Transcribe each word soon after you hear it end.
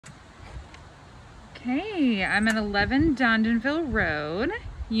Okay, I'm at 11 Dondanville Road,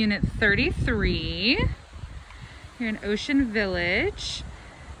 Unit 33, here in Ocean Village.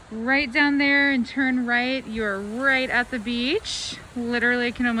 Right down there and turn right, you're right at the beach. Literally,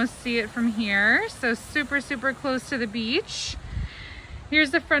 I can almost see it from here. So super, super close to the beach. Here's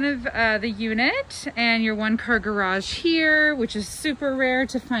the front of the unit and your one-car garage here, which is super rare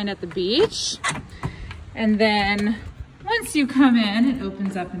to find at the beach. And then once you come in, it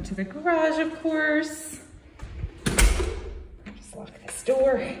opens up into the garage, of course. Just lock this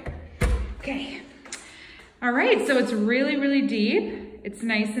door. Okay. All right, so it's really, really deep. It's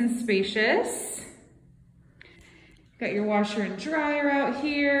nice and spacious. Got your washer and dryer out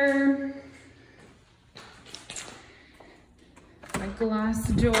here. A glass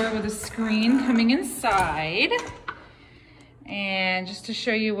door with a screen coming inside. And just to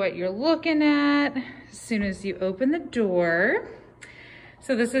show you what you're looking at as soon as you open the door.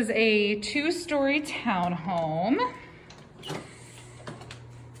 So this is a 2-story townhome.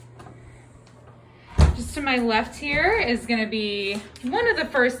 Just to my left here is gonna be one of the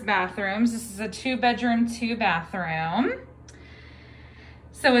first bathrooms. This is a 2-bedroom, 2-bathroom.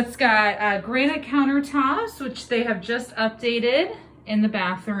 So it's got granite countertops, which they have just updated in the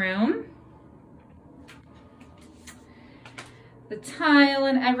bathroom. The tile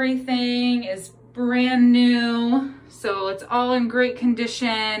and everything is brand new, so it's all in great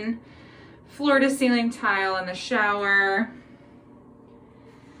condition. Floor to ceiling tile in the shower.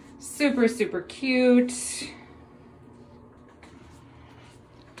 Super, super cute. It's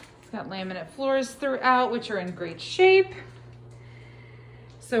got laminate floors throughout, which are in great shape.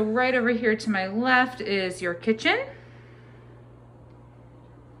 So right over here to my left is your kitchen.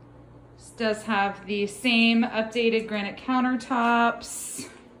 This does have the same updated granite countertops.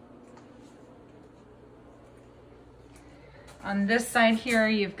 On this side here,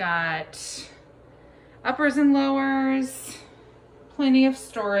 you've got uppers and lowers, plenty of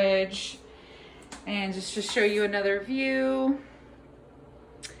storage. And just to show you another view,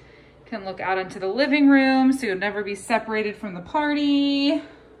 you can look out into the living room so you'll never be separated from the party.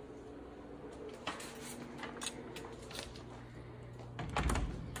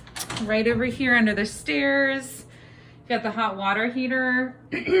 Right over here under the stairs, you've got the hot water heater.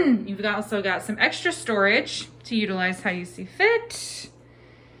 You've also got some extra storage to utilize how you see fit.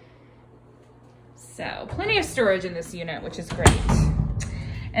 So plenty of storage in this unit, which is great.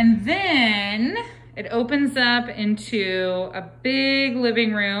 And then it opens up into a big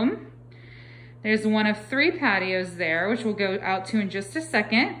living room. There's one of 3 patios there, which we'll go out to in just a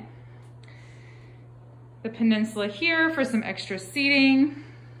second. The peninsula here for some extra seating.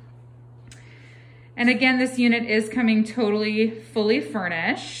 And again, this unit is coming totally fully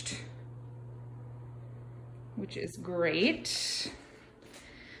furnished, which is great.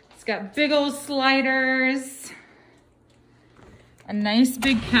 It's got big old sliders, a nice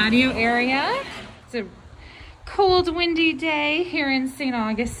big patio area. It's a cold, windy day here in St.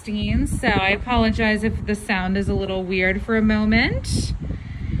 Augustine, so I apologize if the sound is a little weird for a moment.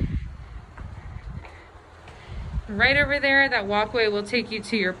 Right over there, that walkway will take you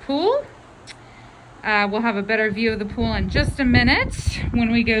to your pool. We'll have a better view of the pool in just a minute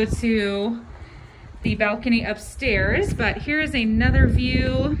when we go to the balcony upstairs, but here's another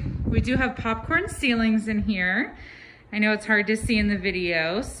view. We do have popcorn ceilings in here. I know it's hard to see in the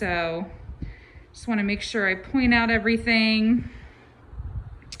video, so just want to make sure I point out everything.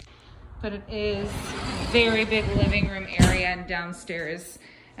 But it is a very big living room area and downstairs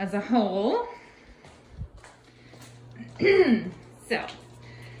as a whole. So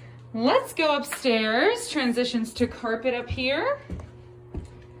let's go upstairs. Transitions to carpet up here.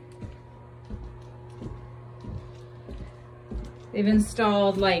 They've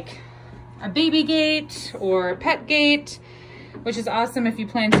installed like a baby gate or pet gate, which is awesome if you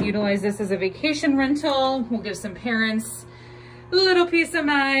plan to utilize this as a vacation rental. We'll give some parents a little peace of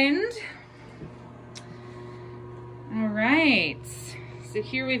mind. All right, so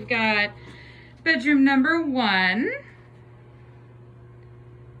here we've got bedroom number 1.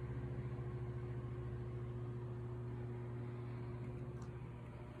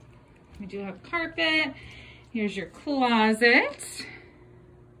 We do have carpet. Here's your closet.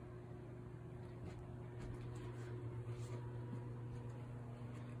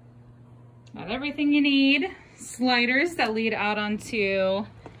 Got everything you need. Sliders that lead out onto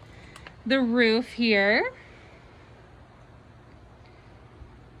the roof here.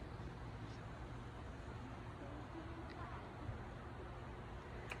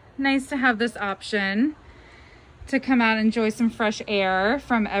 Nice to have this option to come out and enjoy some fresh air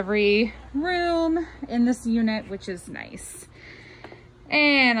from every room in this unit, which is nice.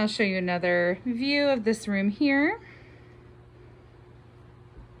 And I'll show you another view of this room here.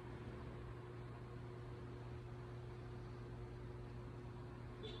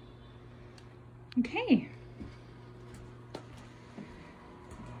 Okay.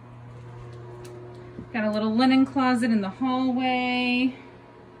 Got a little linen closet in the hallway.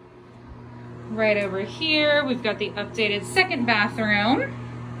 Right over here, we've got the updated second bathroom.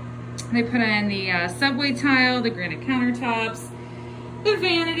 They put in the subway tile, the granite countertops, the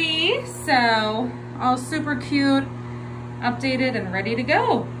vanity, so all super cute, updated and ready to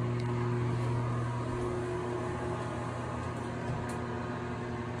go.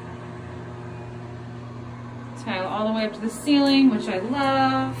 Tile all the way up to the ceiling, which I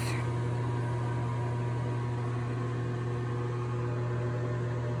love.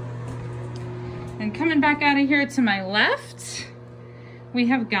 And coming back out of here to my left, we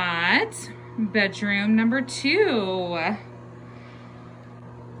have got bedroom number 2.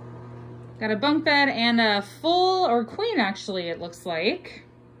 Got a bunk bed and a full, or queen actually, it looks like.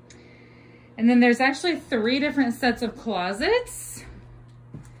 And then there's actually 3 different sets of closets.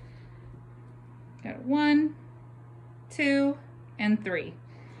 Got 1, 2, and 3.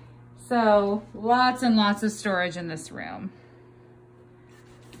 So lots and lots of storage in this room.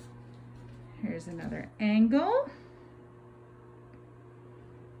 Here's another angle.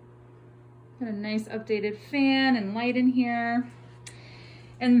 Got a nice updated fan and light in here.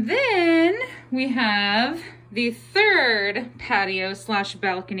 And then we have the 3rd patio /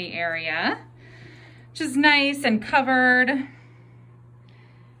 balcony area, which is nice and covered.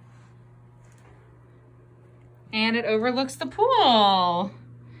 And it overlooks the pool,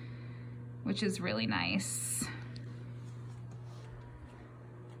 which is really nice.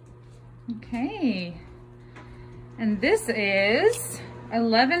 Okay, and this is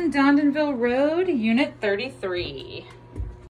 11 Dondanville Road, Unit 33.